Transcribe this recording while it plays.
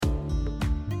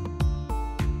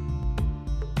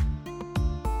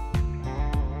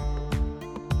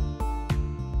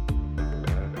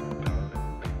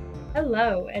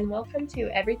Hello, and welcome to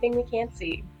Everything We Can't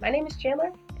See. My name is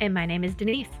Chandler. And my name is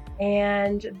Denise.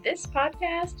 And this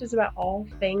podcast is about all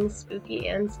things spooky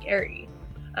and scary.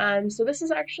 So this is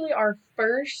actually our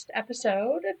first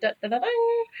episode.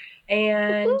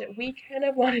 And we kind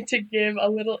of wanted to give a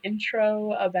little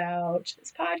intro about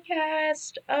this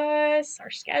podcast, us, our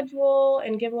schedule,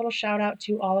 and give a little shout out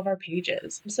to all of our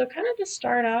pages. So kind of to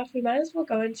start off, we might as well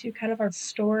go into kind of our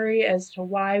story as to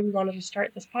why we wanted to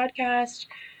start this podcast.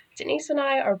 Denise and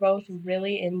I are both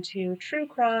really into true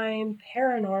crime,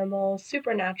 paranormal,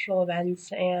 supernatural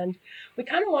events, and we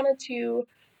kind of wanted to,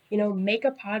 make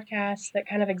a podcast that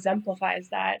kind of exemplifies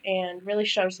that and really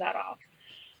shows that off.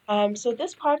 So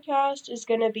this podcast is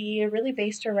going to be really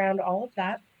based around all of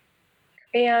that.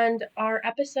 And our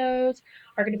episodes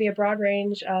are going to be a broad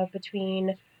range of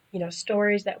between,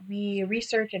 stories that we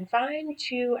research and find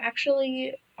to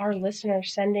actually our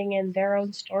listeners sending in their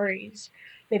own stories.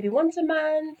 Maybe once a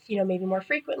month, maybe more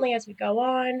frequently as we go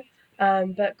on.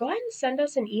 But go ahead and send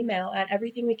us an email at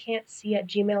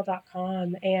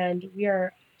everythingwecan'tsee@gmail.com. And we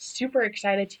are super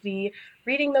excited to be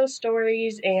reading those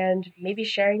stories and maybe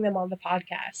sharing them on the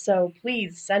podcast. So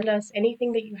please send us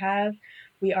anything that you have.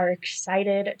 We are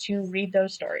excited to read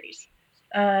those stories.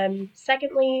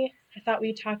 Secondly, I thought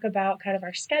we'd talk about kind of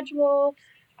our schedule.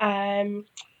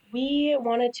 We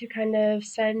wanted to kind of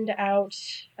send out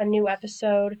a new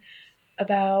episode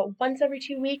about once every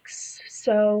 2 weeks.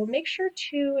 So make sure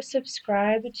to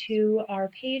subscribe to our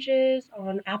pages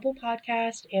on Apple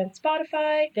Podcast and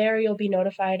Spotify. There you'll be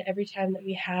notified every time that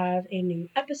we have a new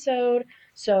episode.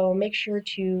 So make sure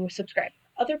to subscribe.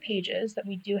 Other pages that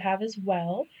we do have as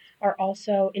well are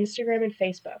also Instagram and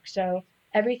Facebook. So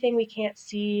Everything We Can't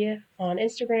See on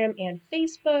Instagram and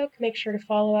Facebook. Make sure to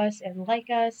follow us and like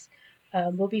us.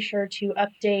 We'll be sure to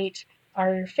update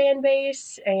our fan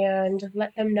base and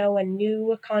let them know when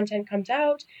new content comes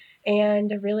out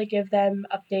and really give them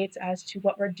updates as to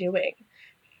what we're doing.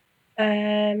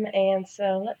 And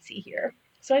so let's see here.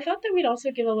 So I thought that we'd also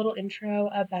give a little intro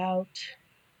about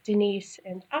Denise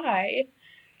and I.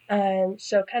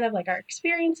 So kind of like our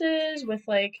experiences with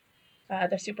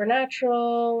the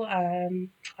supernatural,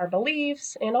 our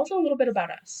beliefs, and also a little bit about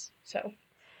us.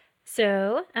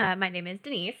 So, my name is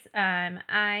Denise.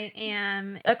 I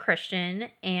am a Christian,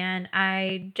 and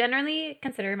I generally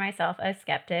consider myself a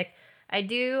skeptic. I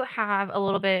do have a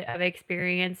little bit of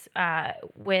experience I'm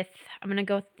going to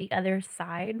go with the other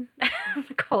side,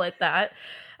 call it that.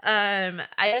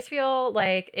 I just feel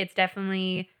like it's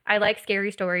definitely, I like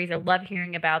scary stories. I love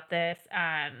hearing about this.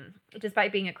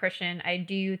 Despite being a Christian, I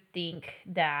do think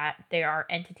that there are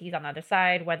entities on the other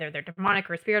side, whether they're demonic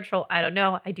or spiritual. I don't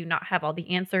know. I do not have all the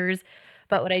answers.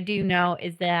 But what I do know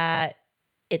is that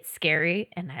it's scary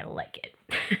and I like it.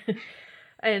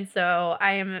 And so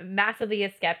I am massively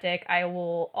a skeptic. I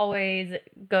will always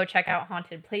go check out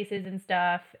haunted places and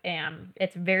stuff. And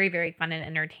it's very, very fun and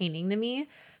entertaining to me.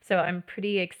 So I'm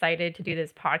pretty excited to do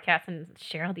this podcast and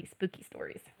share all these spooky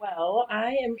stories. Well,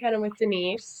 I am kind of with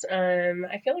Denise.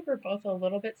 I feel like we're both a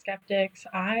little bit skeptics.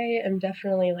 I am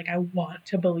definitely I want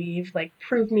to believe,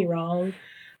 prove me wrong.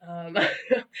 I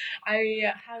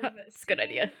have It's a good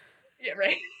idea. Yeah,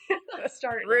 right.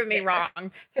 Start Prove me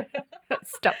wrong.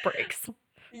 Step breaks.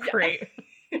 Yeah. Great.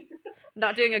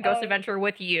 Not doing a ghost adventure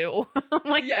with you. Oh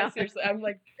my God. Seriously. I'm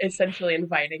essentially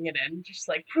inviting it in. Just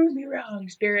prove me wrong,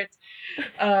 spirits.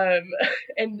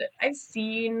 And I've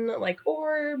seen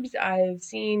orbs, I've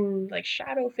seen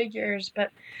shadow figures,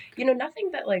 but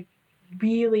nothing that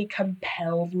really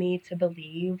compelled me to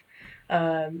believe.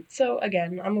 So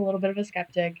again, I'm a little bit of a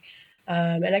skeptic.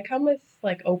 And I come with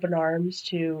open arms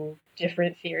to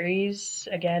different theories.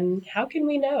 Again, how can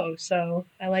we know? So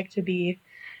I like to be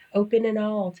open and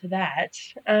all to that.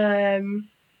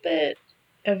 Bit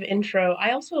of intro.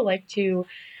 I also like to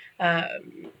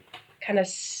kind of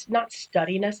not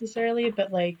study necessarily,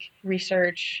 but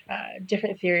research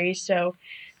different theories. So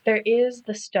there is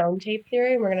the stone tape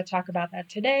theory, and we're going to talk about that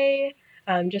today.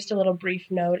 Just a little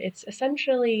brief note. It's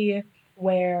essentially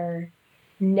where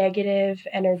negative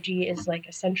energy is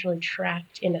essentially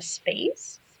trapped in a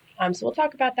space. So we'll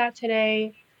talk about that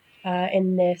today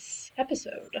in this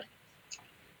episode.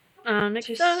 I'm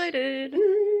excited.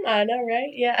 I know,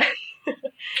 right? Yeah.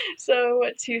 So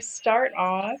to start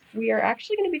off, we are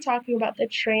actually going to be talking about the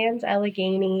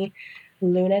Trans-Allegheny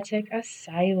Lunatic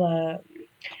Asylum.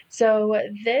 So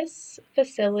this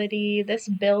facility, this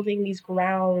building, these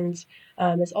grounds,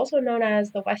 is also known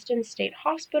as the Weston State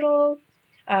Hospital.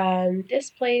 This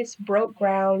place broke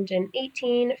ground in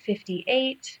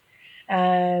 1858.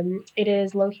 It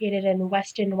is located in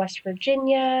Weston, West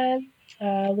Virginia.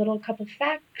 A little couple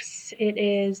facts. It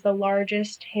is the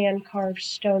largest hand-carved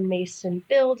stonemason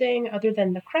building other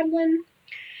than the Kremlin.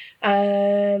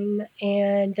 And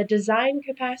the design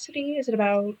capacity is at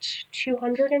about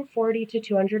 240 to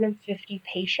 250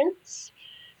 patients.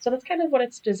 So that's kind of what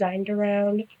it's designed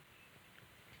around.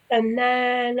 And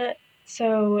then,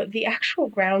 so the actual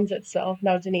grounds itself,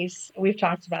 now Denise, we've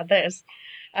talked about this.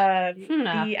 Hmm.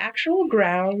 The actual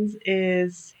grounds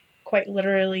is quite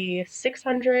literally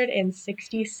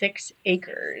 666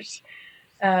 acres.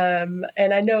 And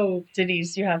I know,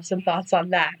 Denise, you have some thoughts on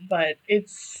that, but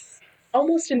it's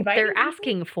almost inviting They're people.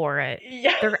 asking for it.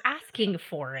 Yeah, They're asking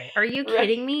for it. Are you right.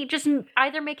 kidding me? Just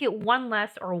either make it one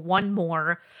less or one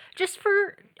more. Just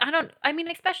for, I mean,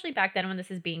 especially back then when this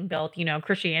is being built,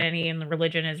 Christianity and the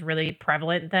religion is really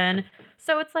prevalent then.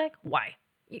 So it's like, why?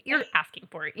 You're asking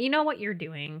for it. You know what you're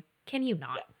doing. Can you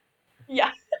not?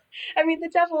 Yeah, yeah. I mean, the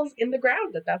devil's in the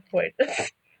ground at that point.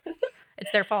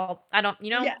 It's their fault.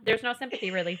 Yeah. There's no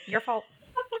sympathy really. Your fault.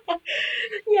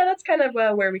 Yeah, that's kind of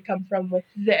where we come from with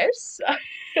this.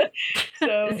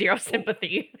 So, Zero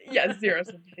sympathy. yeah, zero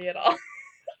sympathy at all.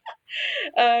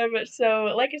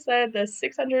 So like I said, the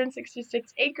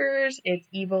 666 acres, it's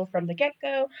evil from the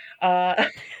get-go. Uh,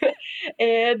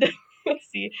 and let's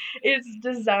see, it's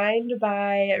designed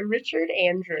by Richard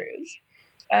Andrews.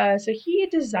 So he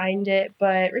designed it,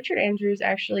 but Richard Andrews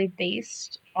actually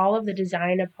based all of the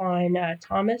design upon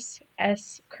Thomas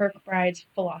S. Kirkbride's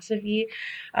philosophy.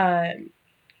 Um,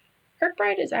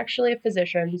 Kirkbride is actually a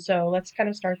physician, so let's kind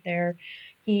of start there.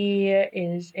 He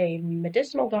is a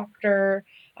medicinal doctor,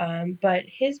 but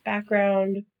his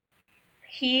background,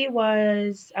 he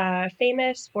was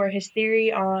famous for his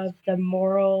theory of the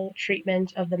moral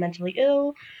treatment of the mentally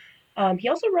ill. He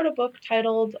also wrote a book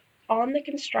titled On the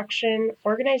Construction,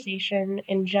 Organization,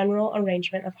 and General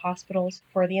Arrangement of Hospitals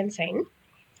for the Insane.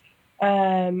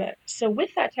 So with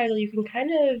that title, you can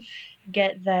kind of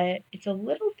get that it's a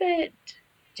little bit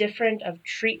different of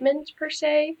treatment per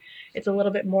se. It's a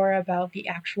little bit more about the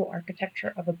actual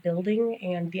architecture of a building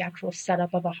and the actual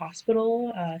setup of a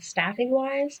hospital, staffing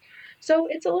wise. So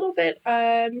it's a little bit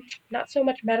not so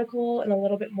much medical and a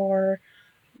little bit more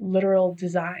literal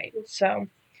design. So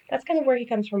that's kind of where he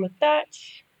comes from with that.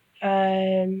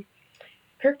 Um,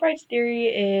 Kirkbride's theory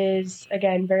is,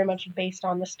 again, very much based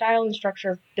on the style and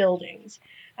structure of buildings,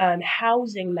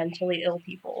 housing mentally ill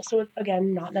people. So,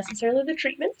 again, not necessarily the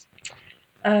treatment.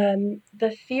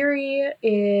 The theory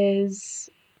is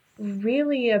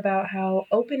really about how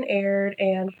open aired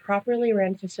and properly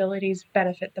ran facilities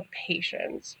benefit the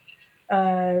patients.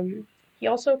 He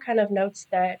also kind of notes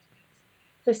that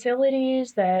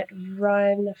facilities that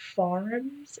run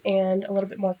farms and a little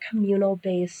bit more communal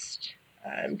based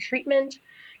treatment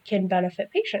can benefit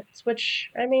patients, which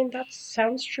I mean, that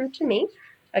sounds true to me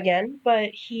again, but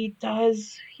he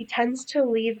tends to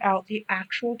leave out the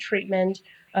actual treatment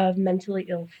of mentally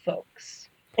ill folks.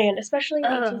 And especially in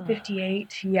Ugh.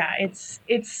 1858, yeah,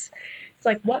 it's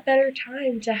like what better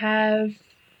time to have,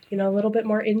 a little bit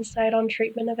more insight on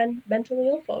treatment of mentally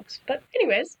ill folks. But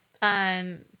anyways,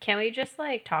 Can we just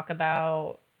like talk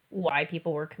about why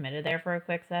people were committed there for a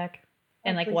quick sec? oh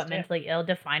And like please what do. mentally ill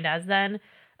defined as then?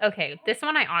 Okay, this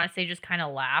one I honestly just kind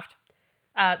of laughed.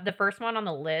 The first one on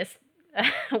the list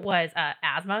was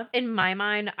asthma. In my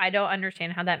mind, I don't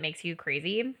understand how that makes you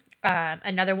crazy.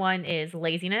 Another one is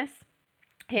laziness,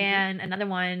 Mm-hmm. and another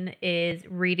one is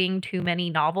reading too many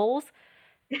novels.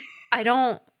 I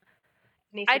don't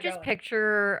I Nisa, go just ahead.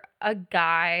 picture a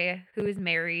guy who's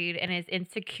married and is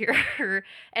insecure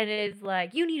and is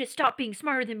like, "You need to stop being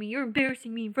smarter than me. You're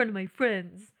embarrassing me in front of my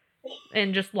friends."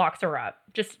 And just locks her up.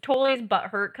 Just totally is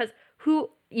butthurt because you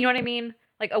know what I mean?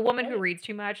 Like a woman who Right. reads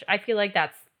too much. I feel like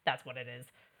that's what it is.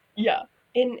 Yeah.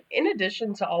 In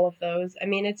addition to all of those, I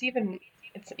mean, it's even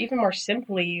more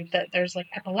simply that there's like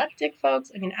epileptic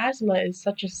folks. I mean, asthma is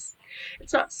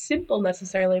it's not simple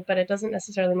necessarily, but it doesn't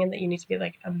necessarily mean that you need to be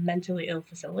like a mentally ill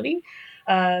facility.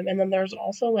 And then there's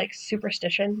also like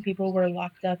superstition. People were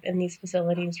locked up in these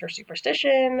facilities for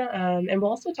superstition. And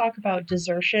we'll also talk about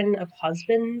desertion of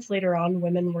husbands later on.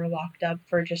 Women were locked up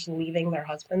for just leaving their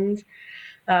husbands.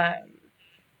 Um,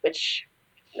 which,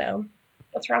 you know,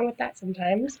 what's wrong with that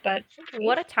sometimes? But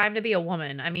What a time to be a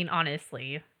woman. I mean,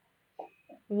 honestly,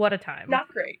 what a time. not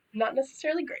great, not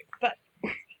necessarily great, but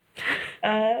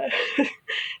uh,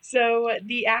 so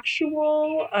the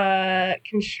actual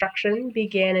construction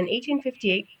began in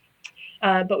 1858,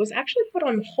 but was actually put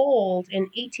on hold in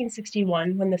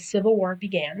 1861 when the Civil War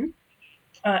began.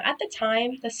 At the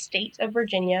time, the state of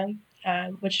Virginia,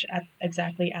 which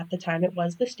exactly at the time it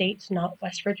was the state, not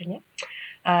West Virginia,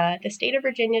 the state of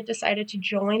Virginia decided to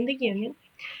join the Union.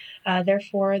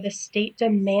 Therefore, the state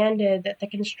demanded that the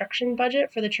construction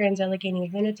budget for the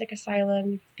Trans-Allegheny Lunatic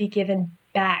Asylum be given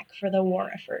back for the war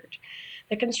effort.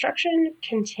 The construction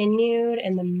continued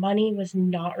and the money was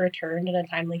not returned in a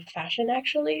timely fashion,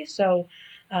 actually. So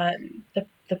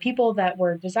the people that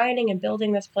were designing and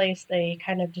building this place, they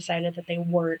kind of decided that they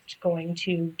weren't going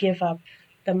to give up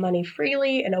the money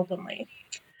freely and openly.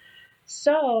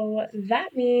 So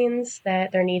that means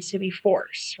that there needs to be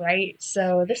force, right?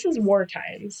 So this is war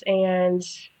times and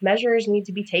measures need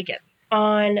to be taken.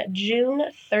 On June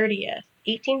 30th,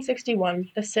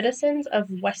 1861, the citizens of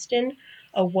Weston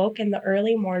awoke in the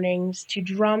early mornings to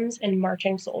drums and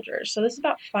marching soldiers. So this is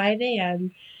about 5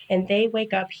 a.m., and they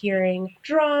wake up hearing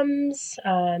drums,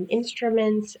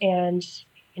 instruments, and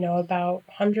about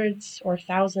hundreds or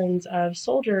thousands of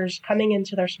soldiers coming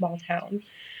into their small town.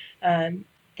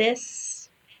 This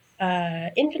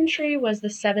infantry was the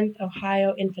 7th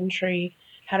Ohio Infantry,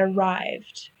 had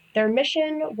arrived. Their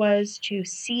mission was to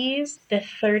seize the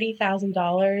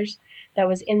 $30,000 that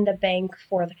was in the bank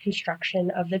for the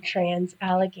construction of the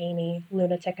Trans-Allegheny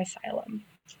Lunatic Asylum.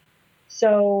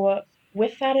 So,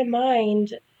 with that in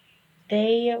mind,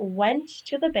 they went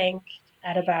to the bank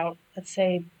at about, let's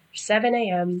say, 7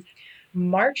 a.m.,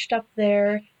 marched up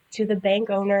there to the bank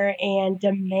owner and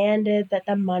demanded that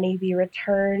the money be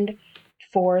returned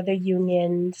for the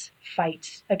Union's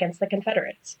fight against the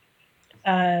Confederates.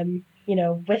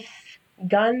 With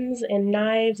guns and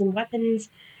knives and weapons,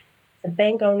 the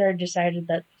bank owner decided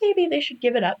that maybe they should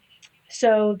give it up.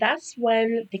 So that's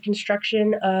when the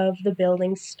construction of the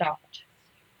building stopped.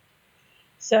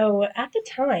 So at the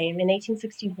time, in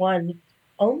 1861,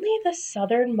 only the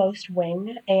southernmost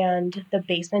wing and the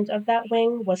basement of that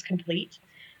wing was complete.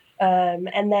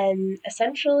 And then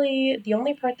essentially the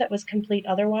only part that was complete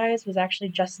otherwise was actually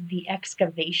just the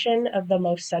excavation of the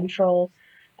most central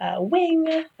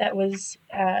wing that was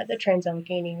the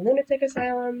Trans-Allegheny Lunatic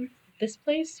Asylum. This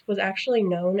place was actually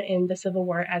known in the Civil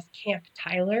War as Camp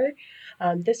Tyler.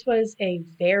 This was a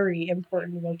very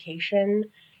important location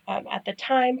at the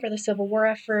time for the Civil War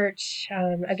effort.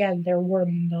 Again, there were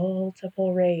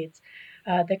multiple raids.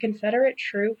 The Confederate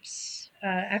troops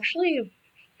actually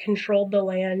controlled the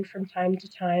land from time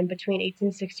to time between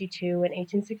 1862 and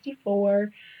 1864.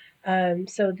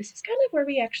 So this is kind of where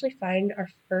we actually find our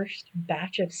first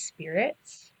batch of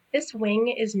spirits. This wing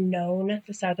is known,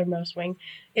 the southernmost wing,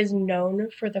 is known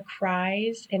for the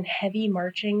cries and heavy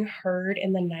marching heard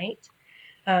in the night.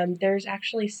 There's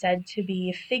actually said to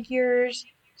be figures,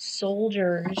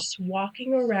 soldiers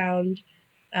walking around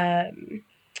in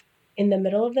the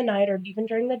middle of the night or even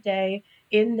during the day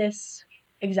in this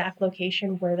exact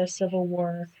location where the Civil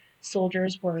War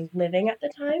soldiers were living at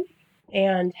the time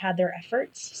and had their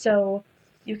efforts. So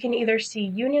you can either see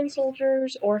Union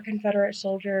soldiers or Confederate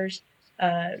soldiers.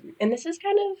 And this is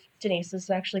kind of, Denise, this is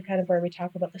actually kind of where we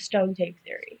talk about the stone tape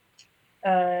theory.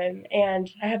 And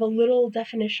I have a little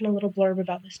definition, a little blurb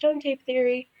about the stone tape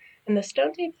theory. And the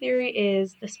stone tape theory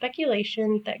is the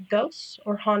speculation that ghosts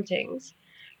or hauntings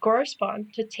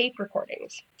correspond to tape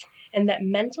recordings, and that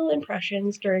mental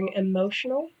impressions during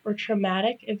emotional or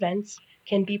traumatic events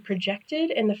can be projected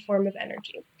in the form of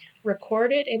energy,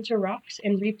 recorded into rocks,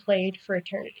 and replayed for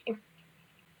eternity.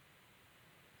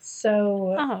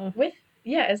 So, Oh,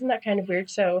 yeah, isn't that kind of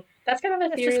weird? So, that's kind of a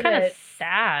that's just theory kind of that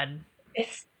sad.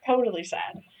 it's totally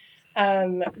sad.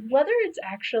 Whether it's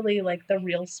actually like the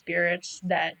real spirits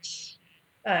that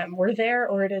were there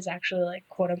or it is actually like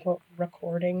quote unquote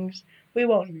recordings, we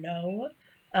won't know.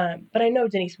 But I know,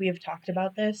 Denise, we have talked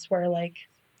about this where like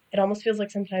it almost feels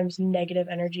like sometimes negative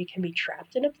energy can be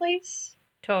trapped in a place.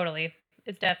 Totally.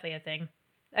 It's definitely a thing.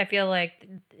 I feel like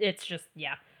it's just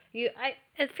yeah.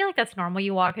 I feel like that's normal.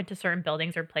 You walk into certain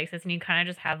buildings or places and you kind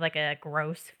of just have like a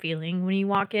gross feeling when you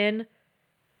walk in.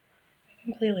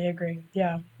 Completely agree.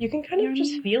 Yeah. You can kind You know of what I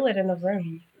just mean? feel it in the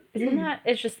room. Isn't that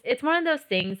it's one of those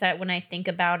things that when I think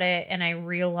about it and I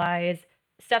realize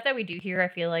stuff that we do here, I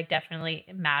feel like definitely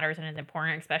matters and is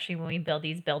important, especially when we build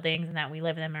these buildings and that we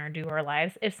live in them or do our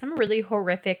lives. If some really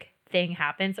horrific thing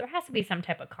happens, there has to be some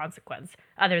type of consequence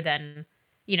other than,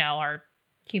 our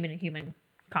human to human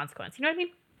consequence. You know what I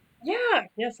mean? Yeah.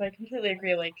 Yes, I completely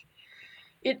agree. Like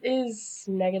it is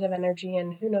negative energy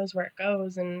and who knows where it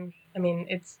goes, and I mean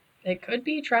it could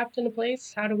be trapped in a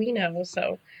place. How do we know?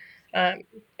 So Um,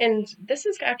 and this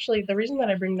is actually the reason that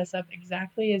I bring this up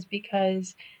exactly is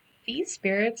because these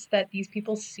spirits that these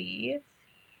people see,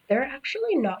 they're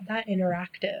actually not that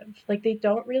interactive. Like, they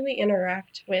don't really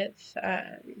interact with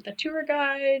the tour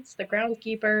guides, the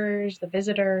groundskeepers, the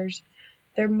visitors.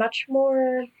 They're much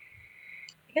more,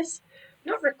 I guess,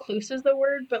 not recluse is the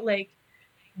word, but like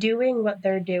doing what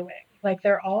they're doing. Like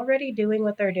they're already doing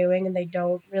what they're doing, and they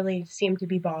don't really seem to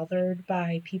be bothered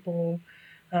by people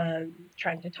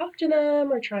trying to talk to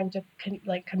them or trying to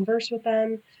converse with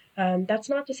them. That's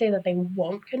not to say that they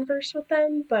won't converse with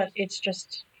them, but it's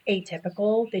just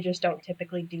atypical. They just don't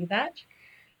typically do that.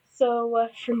 So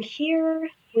from here,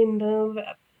 we move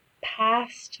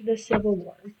past the Civil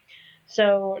War.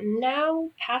 So now,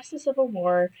 past the Civil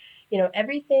War,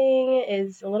 everything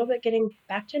is a little bit getting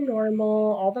back to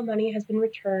normal. All the money has been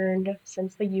returned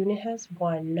since the unit has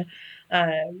won.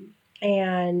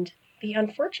 And the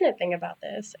unfortunate thing about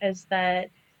this is that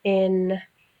in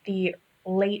the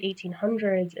late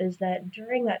 1800s is that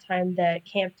during that time that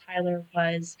Camp Tyler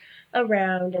was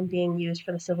around and being used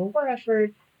for the Civil War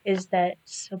effort, is that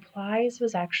supplies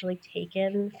was actually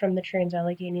taken from the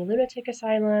Trans-Allegheny Lunatic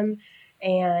Asylum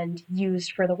and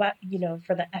used for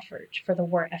for the effort, for the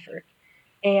war effort.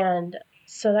 And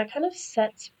so that kind of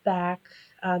sets back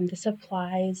the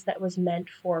supplies that was meant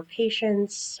for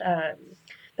patients,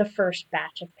 the first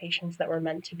batch of patients that were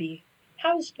meant to be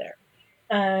housed there.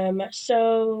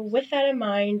 So with that in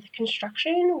mind,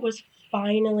 construction was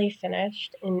finally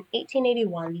finished in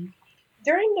 1881.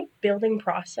 During the building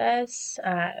process,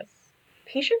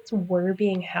 patients were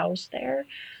being housed there,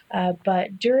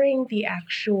 but during the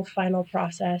actual final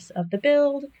process of the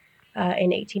build in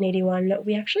 1881,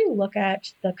 we actually look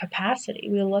at the capacity.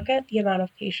 We look at the amount of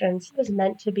patients. It was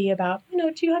meant to be about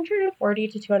 240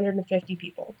 to 250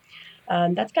 people.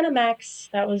 That's kind of max.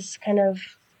 That was kind of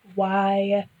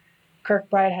why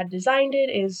Kirkbride had designed it,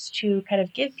 is to kind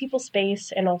of give people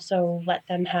space and also let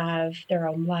them have their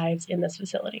own lives in this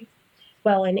facility.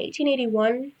 Well, in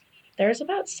 1881, there's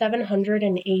about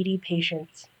 780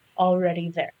 patients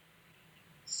already there.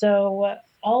 So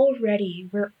already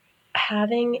we're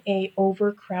having a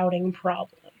overcrowding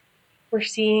problem. We're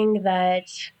seeing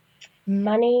that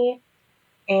money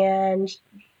and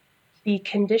the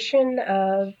condition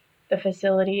of the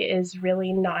facility is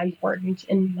really not important,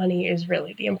 and money is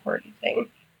really the important thing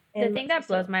The in the thing that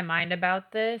blows facility. my mind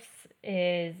about this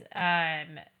is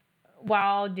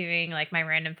while doing like my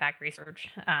random fact research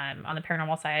on the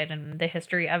paranormal side and the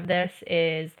history of this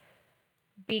is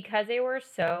because they were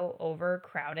so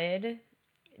overcrowded,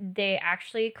 they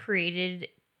actually created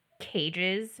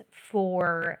cages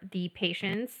for the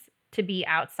patients to be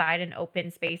outside in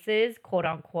open spaces, quote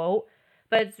unquote.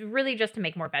 But it's really just to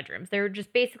make more bedrooms. They're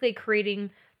just basically creating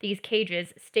these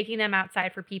cages, sticking them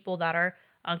outside for people that are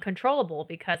uncontrollable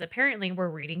because apparently we're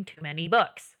reading too many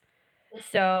books.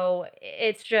 So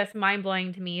it's just mind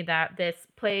blowing to me that this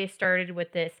place started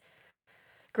with this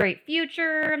great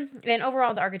future. And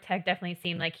overall, the architect definitely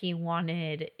seemed like he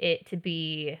wanted it to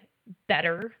be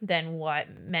better than what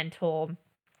mental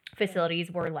Yeah.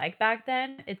 facilities were like back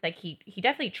then. It's like he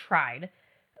definitely tried,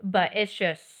 but it's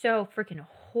just so freaking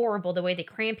horrible the way they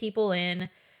cram people in.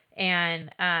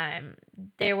 And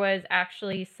there was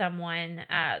actually someone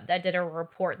that did a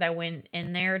report that went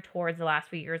in there towards the last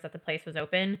few years that the place was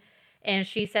open. And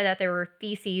she said that there were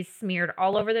feces smeared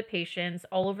all over the patients,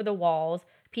 all over the walls.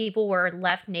 People were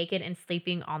left naked and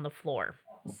sleeping on the floor.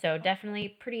 So definitely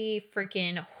pretty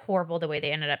freaking horrible the way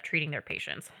they ended up treating their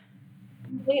patients.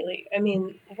 Completely. I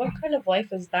mean, what kind of life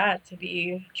is that to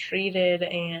be treated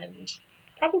and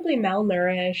probably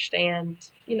malnourished and,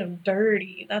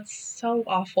 dirty? That's so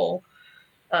awful.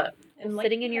 Um, and like,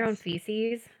 Sitting in your own yes,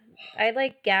 feces. I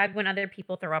like gag when other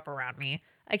people throw up around me.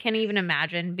 I can't even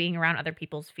imagine being around other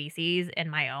people's feces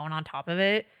and my own on top of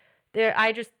it. There,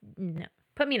 I just no.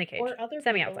 Put me in a cage. or other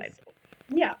Send me outside. people's.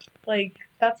 Yeah, like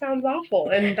that sounds awful,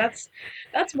 and that's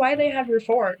why they have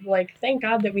reform. Like, thank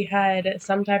God that we had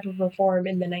some type of reform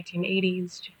in the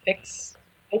 1980s to fix,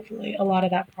 hopefully, a lot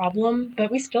of that problem.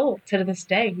 But we still, to this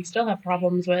day, we still have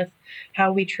problems with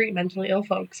how we treat mentally ill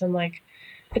folks, and like,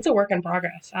 it's a work in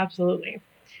progress. Absolutely.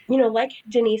 Like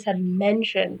Denise had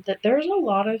mentioned, that there's a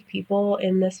lot of people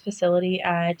in this facility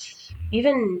at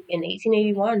even in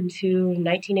 1881 to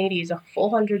 1980s, a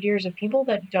full 100 years of people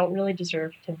that don't really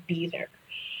deserve to be there.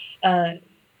 Uh,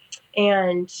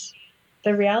 and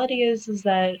the reality is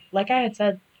that, like I had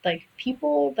said, like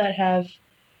people that have,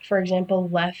 for example,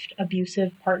 left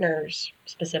abusive partners,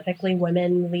 specifically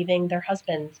women leaving their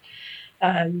husbands,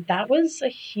 that was a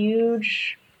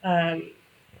huge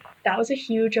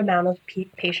amount of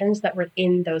patients that were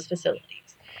in those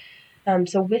facilities.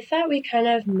 So with that, we kind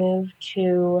of moved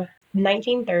to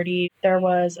 1930. There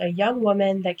was a young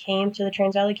woman that came to the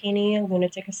Trans-Allegheny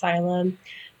Lunatic Asylum.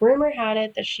 Rumor had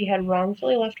it that she had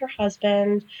wrongfully left her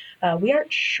husband. We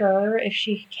aren't sure if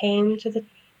she came to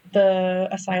the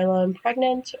asylum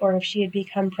pregnant or if she had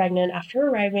become pregnant after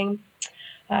arriving.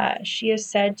 She is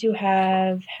said to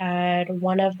have had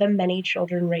one of the many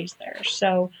children raised there.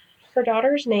 So Her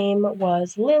daughter's name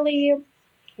was Lily.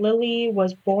 Lily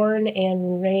was born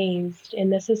and raised in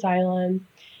this asylum.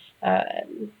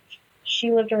 Um,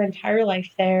 she lived her entire life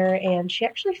there, and she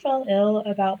actually fell ill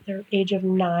about the age of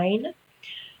 9.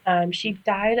 She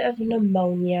died of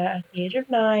pneumonia at the age of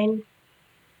 9,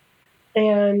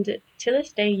 and to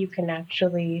this day, you can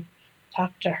actually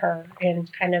talk to her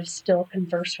and kind of still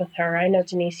converse with her. I know,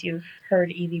 Denise, you've heard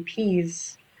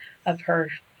EVPs of her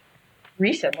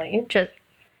recently. Just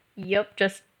yep,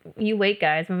 just you wait,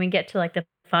 guys. When we get to like the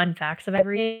fun facts of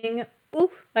everything,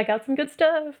 ooh, I got some good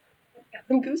stuff. Got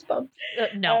some goosebumps.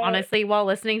 No, Uh, honestly, while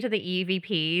listening to the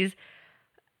EVPs,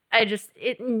 I just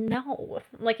it no,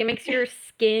 like it makes your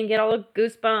skin get all the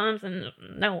goosebumps, and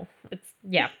no,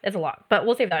 it's a lot. But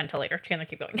we'll save that until later. Chandler,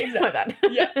 keep going. My exactly. bad.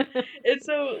 Yeah. And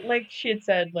so, like she had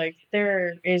said, like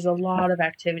there is a lot of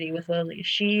activity with Lily.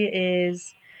 She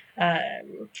is a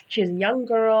young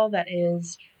girl that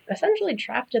is essentially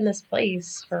trapped in this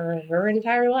place for her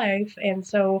entire life, and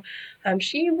so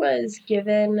she was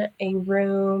given a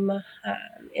room.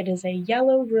 It is a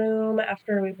yellow room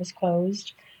after it was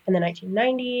closed in the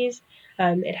 1990s.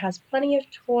 It has plenty of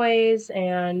toys,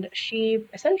 and she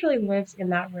essentially lives in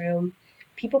that room.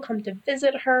 People come to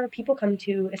visit her, people come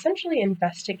to essentially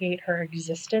investigate her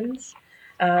existence.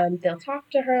 They'll talk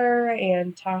to her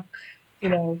and talk,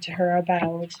 to her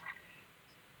about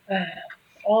uh,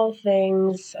 all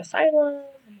things asylum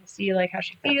and see like how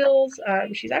she feels.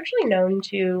 She's actually known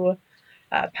to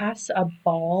pass a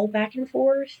ball back and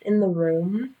forth in the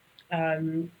room.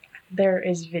 Um, there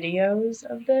is videos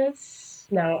of this.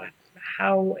 Now,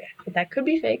 how that could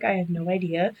be fake, I have no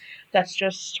idea. That's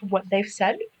just what they've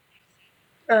said.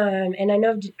 And I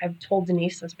know I've told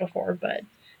Denise this before, but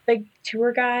the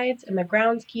tour guides and the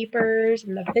groundskeepers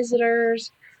and the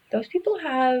visitors, those people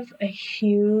have a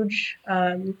huge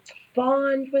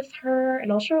bond with her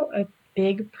and also a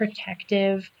big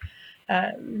protective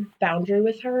boundary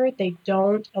with her. They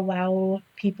don't allow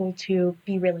people to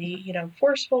be really,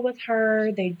 forceful with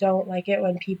her. They don't like it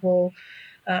when people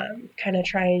kind of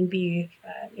try and be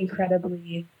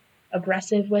incredibly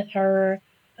aggressive with her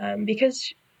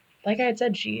because like I had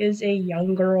said, she is a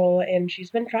young girl and she's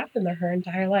been trapped in there her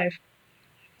entire life.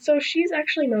 So she's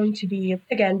actually known to be,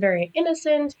 again, very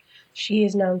innocent. She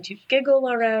is known to giggle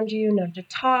around you, known to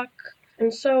talk.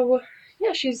 And so,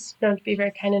 yeah, she's known to be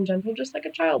very kind and gentle, just like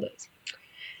a child is.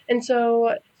 And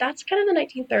so that's kind of the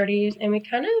 1930s, and we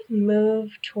kind of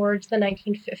move towards the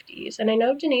 1950s. And I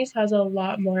know Denise has a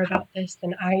lot more about this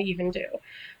than I even do.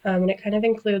 And it kind of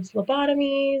includes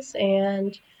lobotomies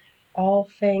and all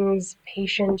things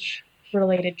patient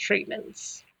related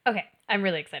treatments. Okay, I'm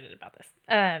really excited about this.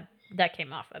 That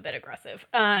came off a bit aggressive.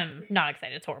 Not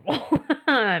excited. It's horrible.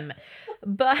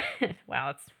 But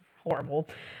wow, it's horrible.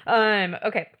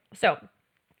 Okay, so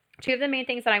two of the main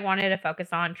things that I wanted to focus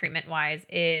on treatment wise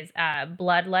is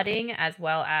bloodletting as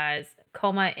well as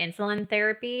coma insulin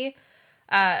therapy.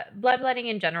 Bloodletting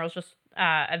in general is just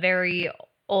a very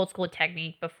old school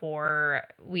technique before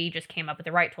we just came up with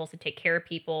the right tools to take care of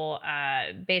people.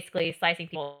 Basically, slicing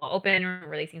people open,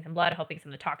 releasing some blood, hoping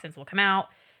some of the toxins will come out,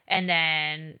 and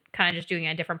then kind of just doing it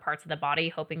in different parts of the body,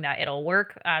 hoping that it'll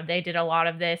work. They did a lot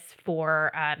of this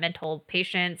for mental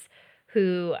patients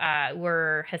who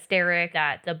were hysteric,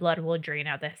 that the blood will drain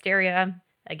out the hysteria.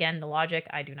 Again, the logic,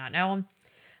 I do not know.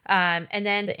 And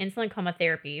then the insulin coma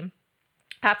therapy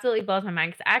absolutely blows my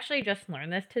mind because I actually just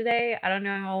learned this today. I don't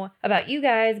know about you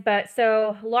guys, but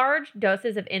so large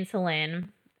doses of insulin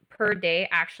per day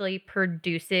actually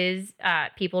produces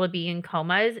people to be in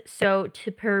comas. So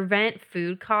to prevent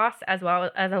food costs as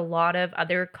well as a lot of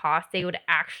other costs, they would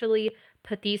actually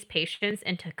put these patients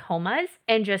into comas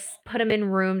and just put them in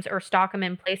rooms or stock them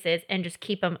in places and just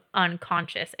keep them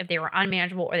unconscious if they were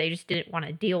unmanageable or they just didn't want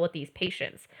to deal with these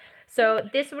patients. So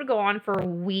this would go on for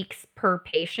weeks per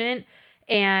patient.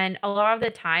 And a lot of the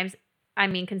times, I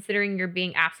mean, considering you're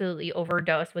being absolutely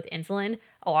overdosed with insulin,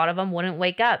 a lot of them wouldn't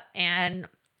wake up. And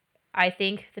I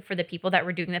think that for the people that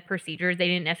were doing the procedures, they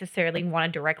didn't necessarily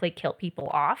want to directly kill people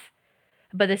off.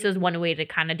 But this is one way to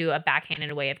kind of do a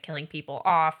backhanded way of killing people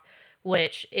off,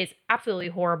 which is absolutely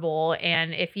horrible.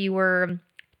 And if you were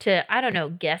to, I don't know,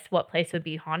 guess what place would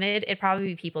be haunted, it'd probably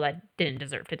be people that didn't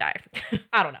deserve to die.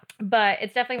 I don't know. But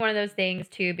it's definitely one of those things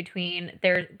too, between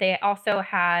there, they also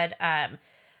had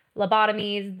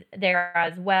lobotomies there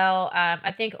as well.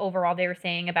 I think overall they were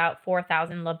saying about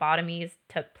 4,000 lobotomies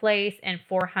took place and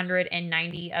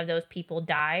 490 of those people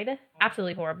died.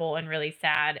 Absolutely horrible and really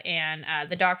sad. And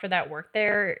the doctor that worked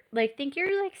there, like, think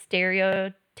you're like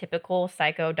stereotypical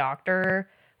psycho doctor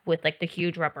with like the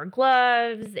huge rubber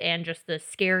gloves and just the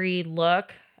scary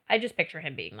look. I just picture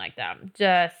him being like that.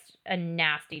 Just a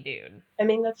nasty dude. I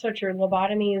mean, that's so true.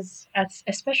 Lobotomies,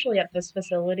 especially at this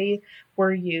facility,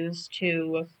 were used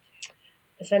to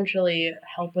essentially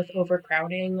help with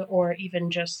overcrowding or even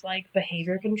just like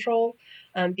behavior control.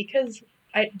 Because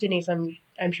Denise,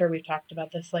 I'm sure we've talked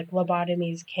about this. Like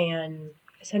lobotomies can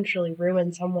essentially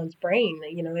ruin someone's brain.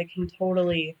 You know, it can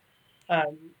totally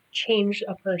change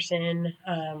a person.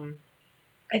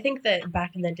 I think that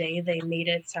back in the day they made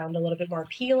it sound a little bit more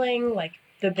appealing. Like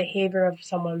the behavior of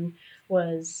someone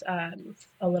was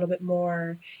a little bit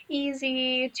more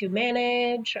easy to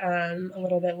manage, a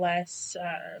little bit less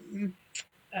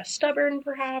stubborn,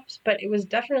 perhaps, but it was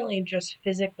definitely just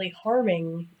physically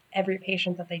harming every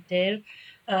patient that they did,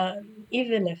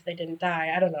 even if they didn't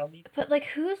die. I don't know. But like,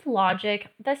 whose logic?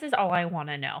 This is all I want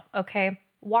to know. Okay,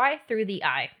 why through the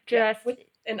eye? Yeah, Just with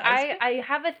an ice I pick. I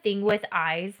have a thing with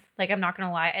eyes. Like, I'm not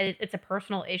gonna lie, it's a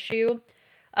personal issue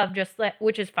of just like,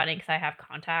 which is funny because I have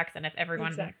contacts, and if everyone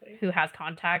Exactly. who has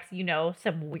contacts,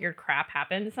 some weird crap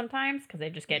happens sometimes because they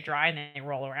just get dry and they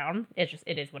roll around. It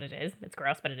is what it is. It's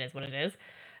gross, but it is what it is.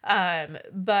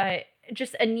 But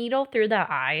just a needle through the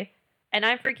eye, and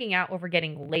I'm freaking out over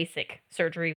getting LASIK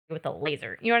surgery with a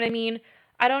laser. You know what I mean?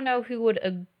 I don't know who would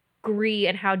agree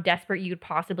and how desperate you'd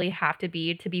possibly have to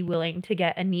be willing to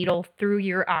get a needle through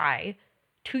your eye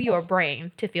to your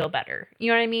brain to feel better.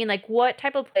 You know what I mean? Like what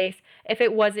type of place if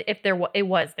it was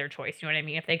their choice, you know what I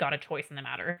mean? If they got a choice in the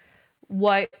matter,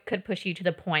 what could push you to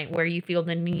the point where you feel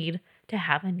the need to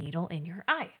have a needle in your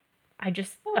eye? I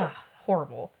just Oh,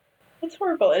 horrible. it's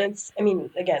horrible, and I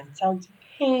mean, again, it sounds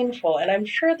painful, and I'm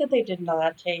sure that they did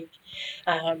not take,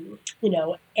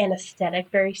 anesthetic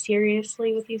very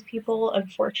seriously with these people.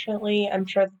 Unfortunately, I'm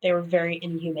sure that they were very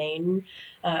inhumane.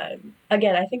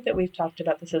 Again, I think that we've talked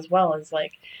about this as well as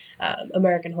like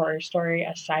American Horror Story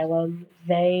Asylum.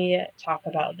 They talk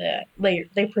about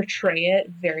they portray it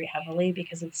very heavily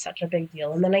because it's such a big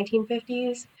deal in the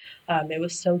 1950s. It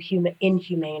was so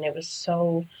inhumane. It was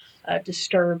so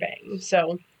disturbing.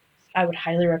 So I would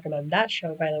highly recommend that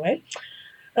show, by the way.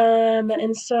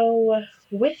 And so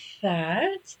with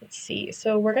that, let's see.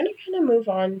 So we're going to kind of move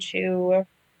on to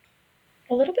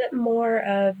a little bit more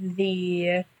of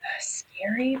the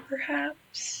scary,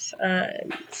 perhaps.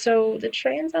 So the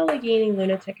Trans Allegheny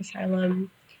Lunatic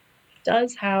Asylum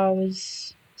does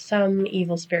house some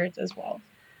evil spirits as well.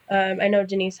 I know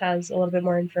Denise has a little bit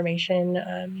more information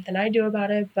than I do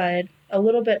about it, but a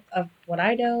little bit of what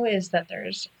I know is that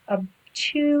there's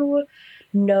two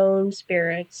known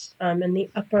spirits in the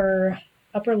upper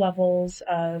levels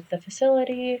of the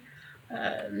facility.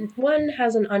 One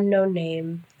has an unknown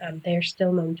name. They are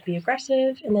still known to be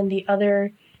aggressive, and then the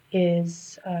other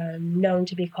is known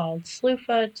to be called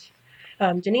Slewfoot.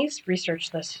 Denise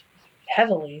researched this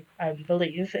heavily, I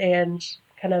believe, and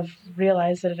kind of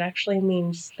realized that it actually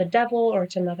means the devil, or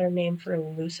it's another name for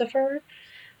Lucifer.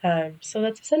 So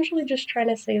that's essentially just trying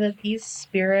to say that these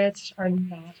spirits are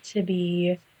not to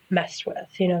be messed with.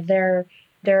 You know,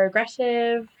 they're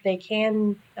aggressive. They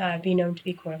can be known to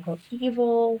be quote unquote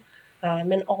evil,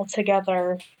 and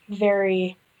altogether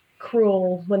very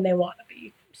cruel when they want to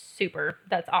be. Super.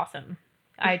 That's awesome.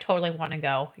 I totally want to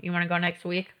go. You want to go next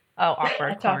week? Oh, I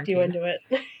awkward talked you quarantine. into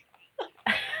it.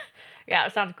 Yeah,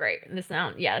 it sounds great. It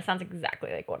sounds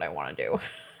exactly like what I want to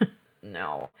do.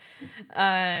 No.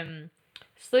 Um,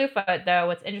 Slewfoot, though,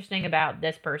 what's interesting about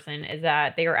this person is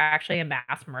that they were actually a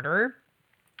mass murderer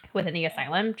within the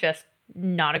asylum, just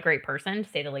not a great person, to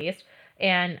say the least.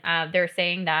 And they're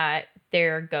saying that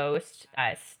their ghost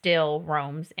still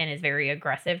roams and is very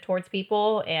aggressive towards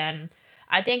people. And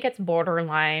I think it's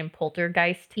borderline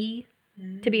poltergeist-y,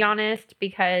 to be Mm. honest,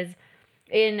 because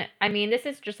I mean, this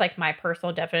is just like my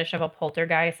personal definition of a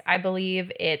poltergeist. I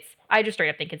just straight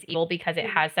up think it's evil because it Mhm.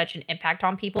 has such an impact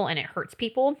on people and it hurts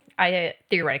people.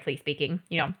 Theoretically speaking.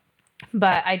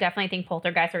 But I definitely think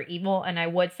poltergeists are evil, and I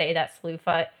would say that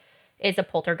Slewfoot is a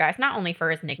poltergeist, not only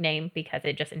for his nickname because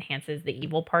it just enhances the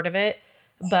evil part of it,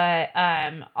 but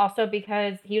also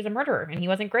because he was a murderer and he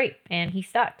wasn't great and he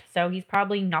sucked. So he's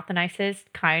probably not the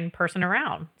nicest, kind person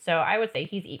around. So I would say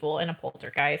he's evil and a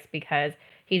poltergeist because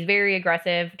he's very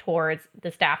aggressive towards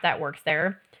the staff that works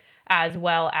there, as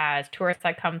well as tourists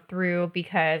that come through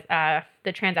because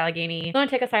the Trans Allegheny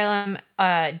Lunatic Asylum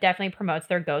definitely promotes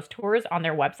their ghost tours on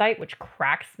their website, which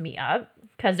cracks me up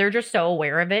because they're just so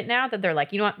aware of it now that they're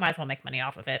like, you know what, might as well make money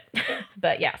off of it.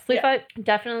 But yeah, Yeah. Slewfoot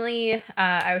definitely.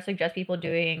 I would suggest people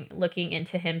looking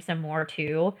into him some more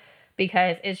too,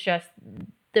 because it's just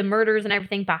the murders and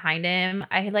everything behind him.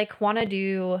 I like want to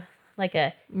do like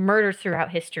a murders throughout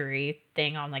history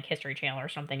thing on like History Channel or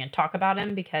something and talk about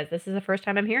him, because this is the first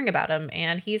time I'm hearing about him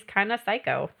and he's kind of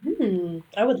psycho.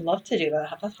 I would love to do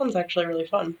that. That sounds actually really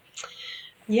fun.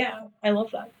 Yeah, I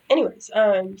love that. Anyways,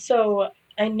 so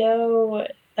I know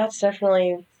that's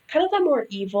definitely kind of the more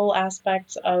evil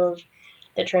aspect of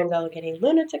the Trans Allegheny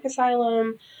Lunatic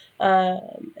Asylum.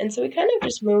 And so we kind of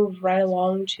just move right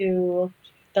along to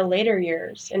the later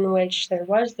years in which there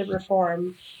was the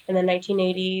reform in the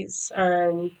 1980s,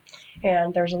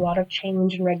 and there's a lot of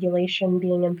change and regulation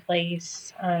being in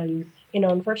place.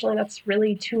 Unfortunately, that's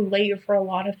really too late for a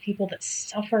lot of people that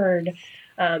suffered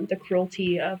the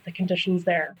cruelty of the conditions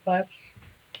there. But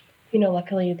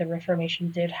luckily the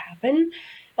Reformation did happen.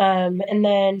 And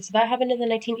then, so that happened in the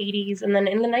 1980s. And then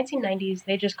in the 1990s,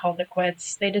 they just called it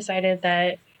quits. They decided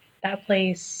that that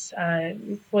place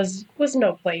was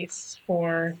no place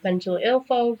for mentally ill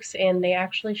folks, and they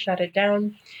actually shut it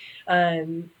down.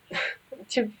 Um,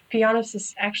 to be honest,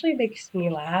 this actually makes me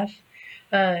laugh.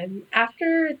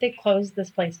 After they closed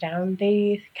this place down,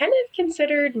 they kind of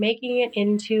considered making it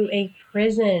into a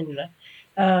prison.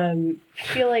 I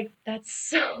feel like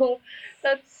that's Wasn't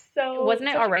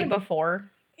it such a already good.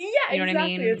 before? Yeah, You know what I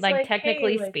exactly. mean? It's Like, like, hey,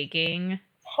 technically like speaking,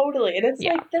 totally, and it's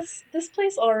yeah. like this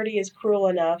place already is cruel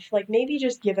enough. Like maybe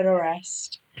just give it a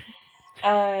rest.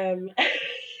 Um,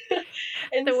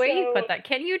 and The way you so put that,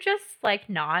 can you just like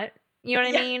not? You know what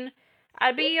I yeah, mean?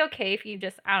 I'd be okay if you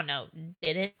just, I don't know,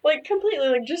 didn't. like completely,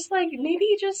 like just like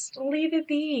maybe just leave it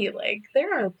be. Like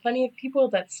there are plenty of people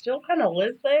that still kind of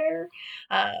live there,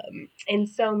 and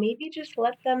so maybe just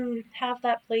let them have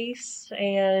that place.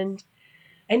 And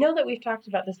I know that we've talked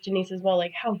about this, Denise, as well,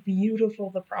 like how beautiful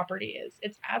the property is.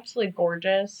 It's absolutely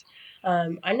gorgeous.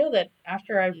 I know that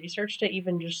after I researched it,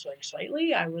 even just like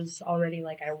slightly, I was already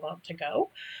like, I want to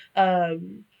go.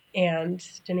 And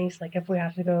Denise, like, if we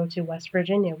have to go to West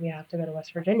Virginia, we have to go to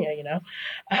West Virginia, you know?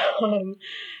 Um,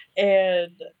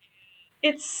 and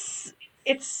it's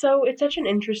it's such an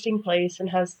interesting place and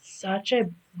has such a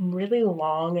really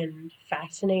long and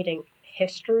fascinating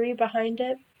history behind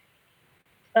it.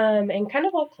 And kind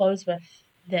of I'll close with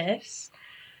this.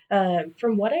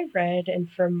 From what I read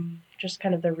and from just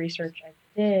kind of the research I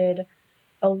did,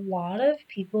 a lot of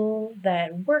people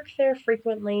that work there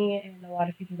frequently and a lot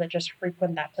of people that just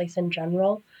frequent that place in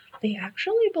general, they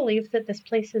actually believe that this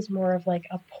place is more of like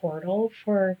a portal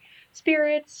for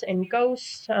spirits and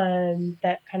ghosts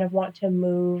that kind of want to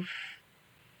move,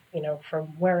 from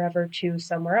wherever to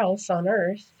somewhere else on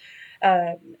Earth.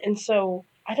 And so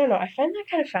I don't know. I find that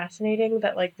kind of fascinating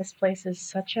that like this place is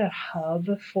such a hub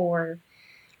for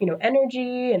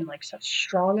energy and like such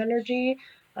strong energy.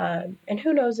 And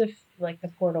who knows if like the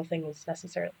portal thing is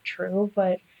necessarily true,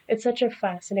 but it's such a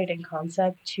fascinating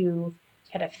concept to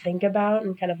kind of think about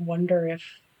and kind of wonder if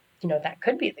that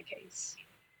could be the case.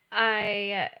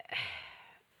 I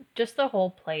just the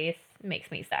whole place makes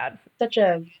me sad. Such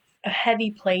a heavy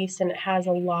place, and it has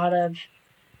a lot of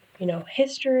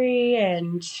history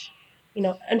and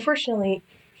unfortunately,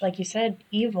 like you said,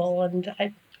 evil, and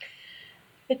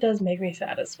it does make me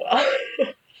sad as well.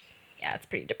 Yeah, it's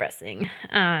pretty depressing.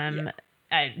 Yeah.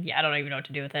 I don't even know what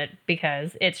to do with it,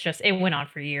 because it's just, it went on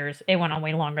for years. It went on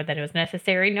way longer than it was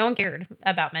necessary. No one cared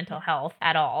about mental health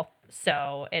at all.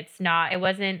 So it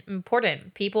wasn't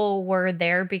important. People were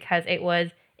there because it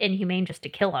was inhumane just to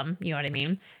kill them. You know what I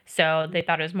mean? So they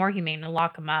thought it was more humane to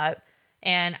lock them up.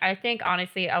 And I think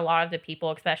honestly, a lot of the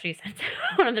people, especially since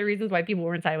one of the reasons why people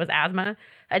were inside was asthma,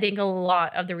 I think a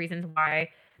lot of the reasons why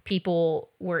people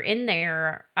were in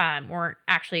there weren't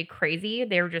actually crazy.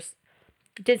 They were just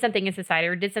did something in society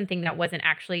or did something that wasn't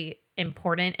actually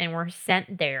important and were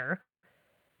sent there,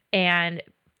 and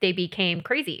they became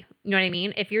crazy. You know what I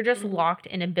mean? If you're just Mhm. locked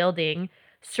in a building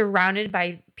surrounded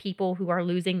by people who are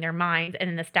losing their minds and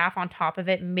then the staff on top of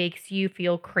it makes you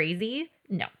feel crazy,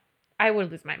 no. I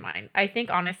would lose my mind. I think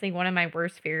honestly one of my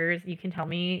worst fears, you can tell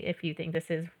me if you think this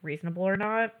is reasonable or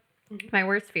not. Mhm. My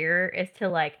worst fear is to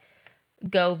like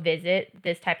go visit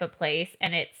this type of place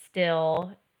and it's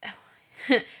still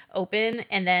open,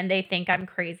 and then they think I'm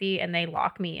crazy and they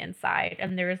lock me inside,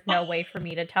 and there's no way for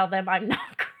me to tell them I'm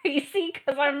not crazy,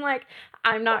 because I'm like,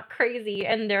 I'm not crazy,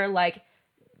 and they're like,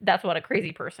 that's what a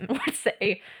crazy person would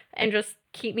say, and just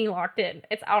keep me locked in.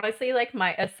 It's honestly like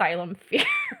my asylum fear.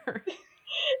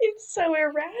 It's so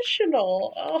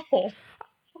irrational. Oh.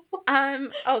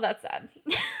 Oh, that's sad.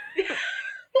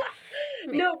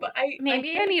 No, but I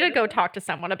Maybe I can't need get to with go it. talk to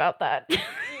someone about that.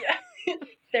 Yeah.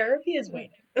 Therapy is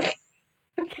waiting.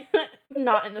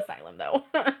 Not an asylum though.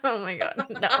 Oh my god,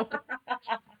 no.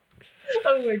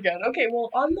 Oh my god. Okay, well,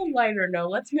 on the lighter note,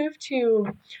 let's move to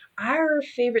our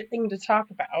favorite thing to talk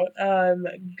about,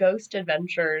 Ghost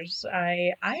Adventures.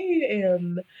 I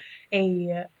am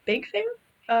a big fan,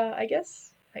 I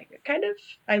guess. Kind of.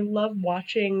 I love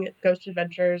watching Ghost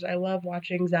Adventures. I love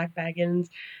watching Zach Baggins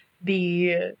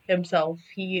be himself.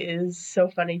 He is so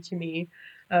funny to me.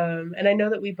 And I know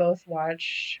that we both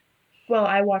watched, well,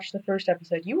 I watched the first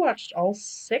episode. You watched all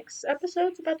 6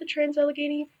 episodes about the Trans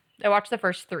Allegheny? I watched the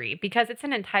first 3 because it's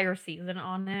an entire season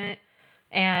on it,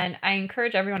 and I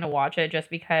encourage everyone to watch it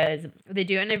just because they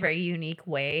do it in a very unique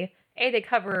way. They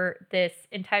cover this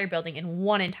entire building in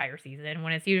one entire season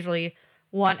when it's usually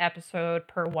one episode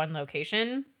per one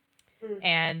location. Mm.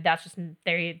 And that's just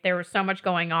there was so much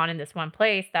going on in this one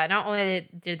place that not only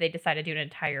did they decide to do an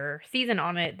entire season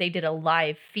on it, they did a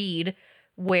live feed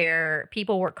where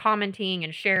people were commenting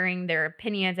and sharing their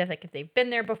opinions if they've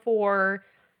been there before.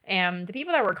 And the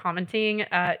people that were commenting,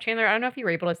 Chandler, I don't know if you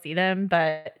were able to see them,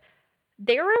 but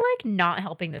they were like not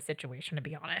helping the situation, to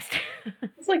be honest.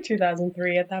 It's like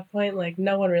 2003 at that point. Like,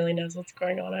 no one really knows what's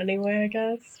going on anyway, I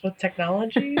guess, with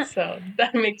technology. So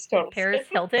that makes total Paris sense.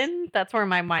 Hilton, that's where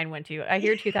my mind went to. I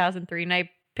hear 2003 and I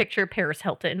picture Paris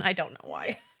Hilton. I don't know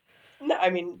why. No,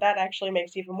 I mean, that actually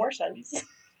makes even more sense.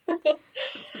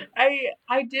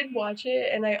 I did watch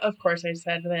it, and I of course I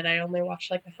said that I only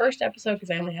watched like the first episode because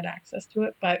I only had access to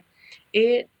it, but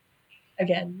it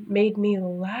again made me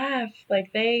laugh.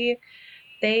 Like they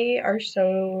are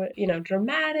so,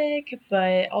 dramatic,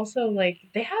 but also like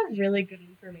they have really good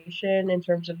information in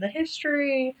terms of the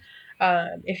history,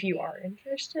 if you are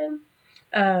interested.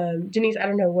 Denise, I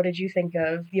don't know, what did you think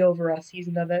of the overall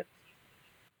season of it?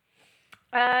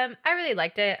 I really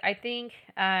liked it. I think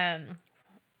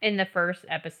in the first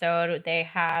episode they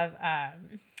have I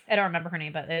don't remember her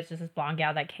name, but there's just this blonde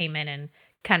gal that came in and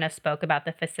kind of spoke about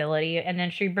the facility, and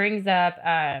then she brings up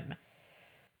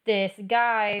this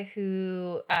guy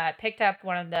who picked up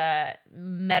one of the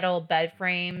metal bed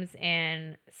frames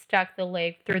and stuck the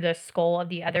leg through the skull of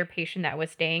the other patient that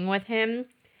was staying with him.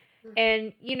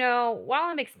 And, while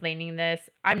I'm explaining this,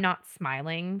 I'm not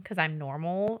smiling because I'm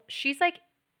normal. She's like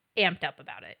amped up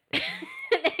about it.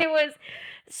 It was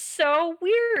so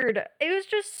weird. It was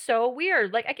just so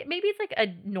weird. Like, maybe it's like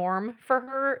a norm for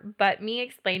her, but me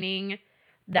explaining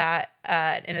that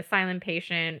an asylum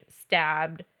patient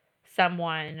stabbed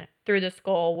someone through the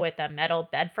skull with a metal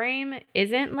bed frame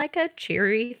isn't like a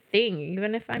cheery thing,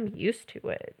 even if I'm used to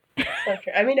it. So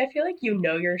true. I mean, I feel like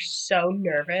you're so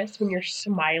nervous when you're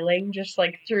smiling just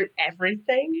like through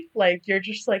everything. Like you're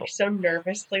just like so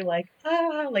nervously like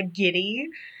like giddy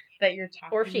that you're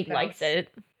Or talking she about. likes it.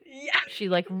 Yeah, She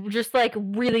like just like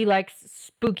really likes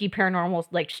spooky paranormal,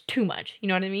 like just too much. You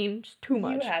know what I mean? Just too you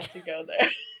much. had to go there.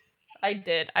 I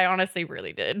did. I honestly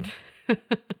really did.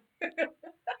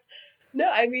 No,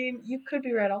 I mean, you could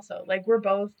be right also. Like we're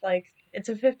both like it's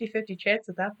a 50-50 chance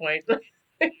at that point.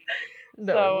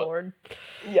 No, So, Lord.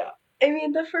 yeah. I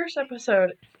mean, the first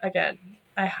episode again,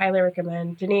 I highly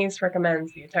recommend. Denise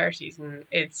recommends the entire season.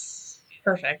 It's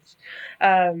perfect.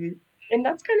 And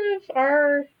that's kind of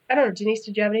our I don't know, Denise,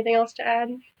 did you have anything else to add?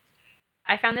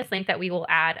 I found this link that we will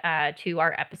add to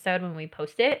our episode when we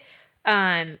post it.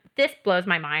 This blows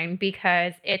my mind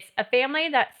because it's a family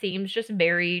that seems just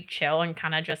very chill and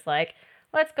kind of just like,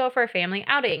 let's go for a family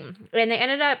outing. And they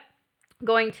ended up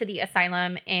going to the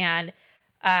asylum, and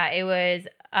it was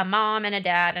a mom and a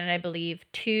dad, and I believe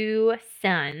 2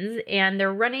 sons, and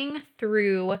they're running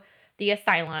through the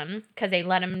asylum because they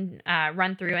let them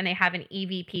run through, and they have an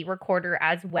EVP recorder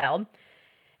as well.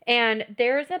 And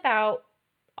there's about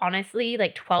honestly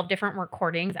like 12 different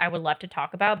recordings I would love to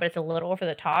talk about, but it's a little over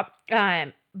the top.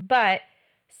 But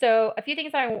so a few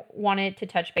things I wanted to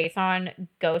touch base on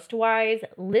ghost wise.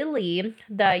 Lily,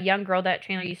 the young girl that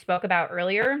Chandler you spoke about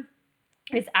earlier,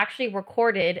 is actually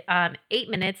recorded 8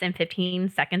 minutes and 15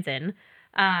 seconds in,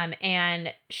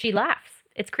 and she laughs.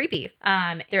 It's creepy.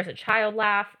 There's a child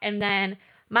laugh, and then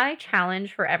my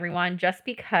challenge for everyone, just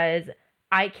because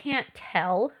I can't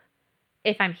tell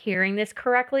if I'm hearing this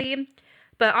correctly,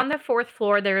 but on the 4th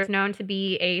floor, there is known to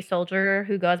be a soldier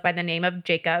who goes by the name of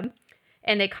Jacob,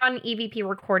 and they caught an EVP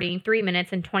recording 3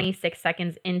 minutes and 26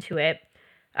 seconds into it,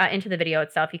 into the video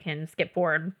itself. You can skip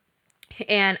forward.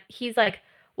 And he's like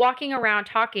walking around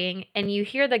talking, and you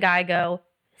hear the guy go,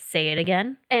 say it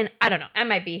again. And I don't know, I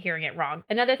might be hearing it wrong.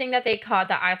 Another thing that they caught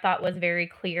that I thought was very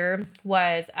clear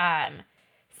was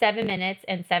 7 minutes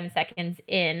and 7 seconds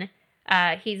in.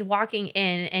 He's walking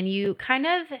in, and you kind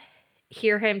of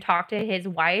hear him talk to his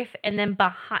wife, and then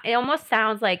behind, it almost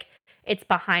sounds like it's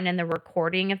behind in the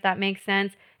recording, if that makes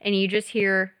sense. And you just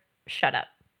hear, shut up.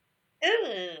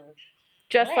 Ew.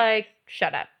 Just like,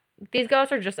 shut up. these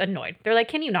ghosts are just annoyed. They're like,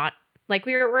 can you not? Like,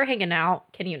 we're hanging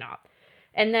out. Can you not?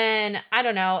 And then, I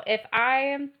don't know, if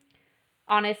I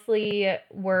honestly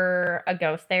were a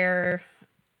ghost there,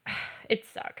 it'd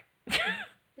suck.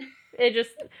 It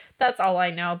just, that's all I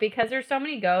know, because there's so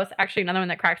many ghosts. Actually, another one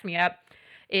that cracks me up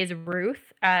is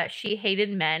Ruth. She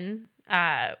hated men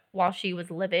while she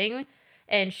was living,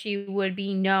 and she would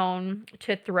be known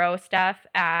to throw stuff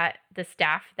at the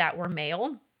staff that were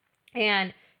male.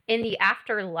 And in the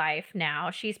afterlife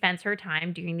now, she spends her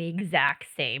time doing the exact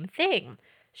same thing.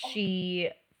 She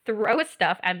throws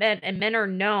stuff at men, and men are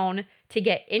known to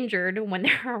get injured when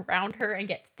they're around her and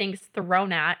get things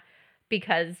thrown at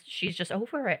because she's just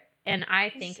over it. And I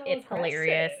think So it's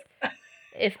hilarious. aggressive.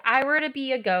 If I were to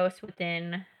be a ghost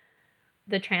within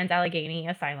the Trans Allegheny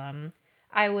Asylum,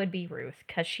 I would be Ruth,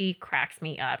 because she cracks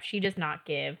me up. She does not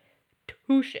give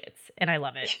two shits, and I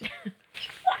love it.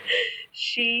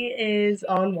 She is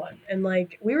on one, and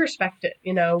like we respect it.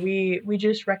 We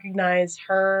just recognize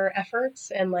her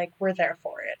efforts, and like we're there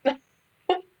for it.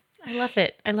 I love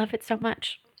it. I love it so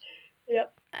much.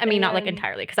 Yep. I mean, not like And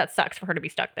entirely, because that sucks for her to be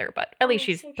stuck there, but at least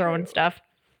she's so throwing true. stuff.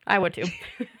 I would too.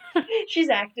 She's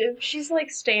active. She's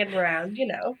like staying around.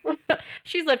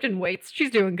 She's lifting weights. She's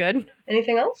doing good.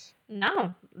 Anything else?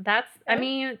 No, I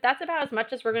mean, that's about as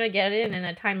much as we're going to get in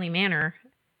a timely manner,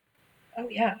 Oh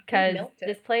yeah, we because milked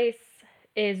this it. place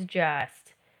is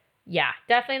just, yeah,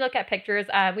 definitely look at pictures.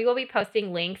 We will be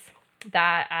posting links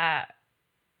that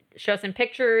show some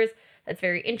pictures that's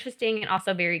very interesting and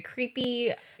also very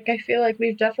creepy. Like I feel like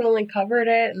we've definitely covered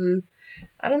it, and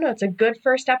I don't know. It's a good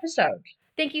first episode.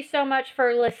 Thank you so much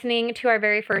for listening to our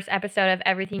very first episode of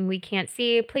Everything We Can't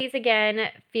See. Please, again,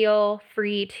 feel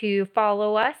free to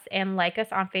follow us and like us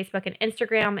on Facebook and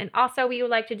Instagram. And also, we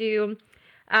would like to do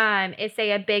is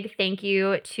say a big thank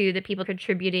you to the people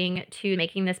contributing to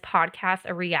making this podcast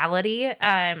a reality.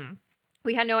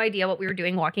 We had no idea what we were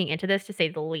doing walking into this, to say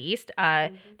the least.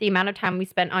 The amount of time we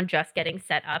spent on just getting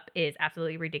set up is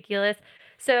absolutely ridiculous.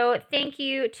 So thank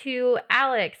you to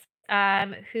Alex,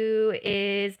 who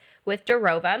is with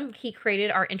Darova. He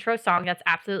created our intro song. That's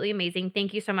absolutely amazing.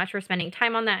 Thank you so much for spending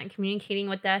time on that and communicating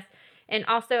with us. And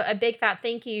also a big fat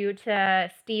thank you to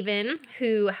Steven,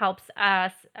 who helps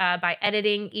us by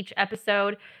editing each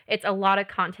episode. It's a lot of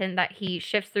content that he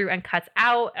shifts through and cuts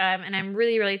out. And I'm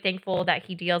really, really thankful that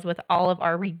he deals with all of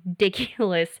our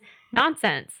ridiculous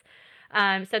nonsense.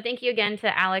 So thank you again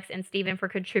to Alex and Steven for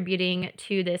contributing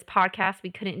to this podcast.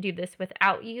 We couldn't do this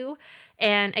without you.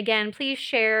 And again, please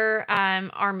share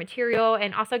our material,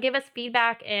 and also give us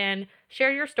feedback and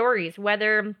share your stories,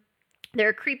 whether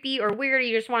they're creepy or weird,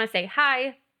 you just want to say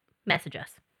hi, message us.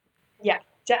 Yeah,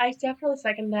 I definitely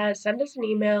second that. Send us an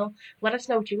email. Let us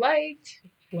know what you liked.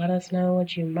 Let us know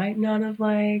what you might not have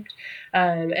liked.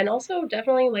 And also,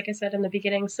 definitely, like I said in the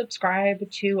beginning, subscribe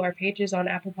to our pages on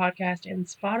Apple Podcast and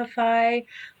Spotify.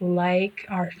 Like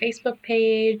our Facebook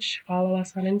page. Follow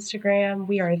us on Instagram.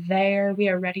 We are there. We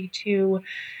are ready to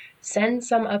send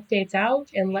some updates out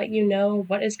and let you know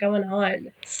what is going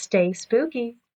on. Stay spooky.